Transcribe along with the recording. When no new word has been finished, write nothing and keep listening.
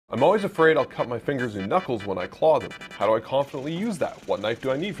I'm always afraid I'll cut my fingers and knuckles when I claw them. How do I confidently use that? What knife do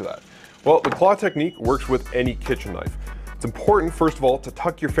I need for that? Well, the claw technique works with any kitchen knife. It's important, first of all, to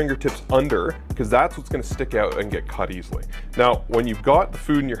tuck your fingertips under, because that's what's going to stick out and get cut easily. Now, when you've got the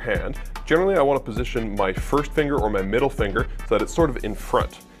food in your hand, generally I want to position my first finger or my middle finger so that it's sort of in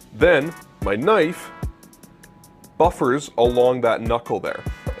front. Then, my knife buffers along that knuckle there.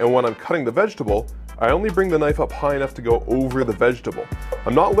 And when I'm cutting the vegetable, I only bring the knife up high enough to go over the vegetable.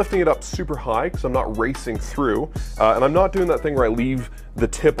 I'm not lifting it up super high because I'm not racing through, and I'm not doing that thing where I leave the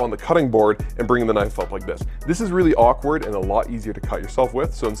tip on the cutting board and bring the knife up like this. This is really awkward and a lot easier to cut yourself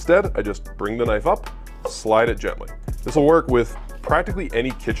with, so instead I just bring the knife up, slide it gently. This will work with practically any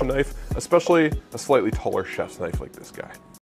kitchen knife, especially a slightly taller chef's knife like this guy.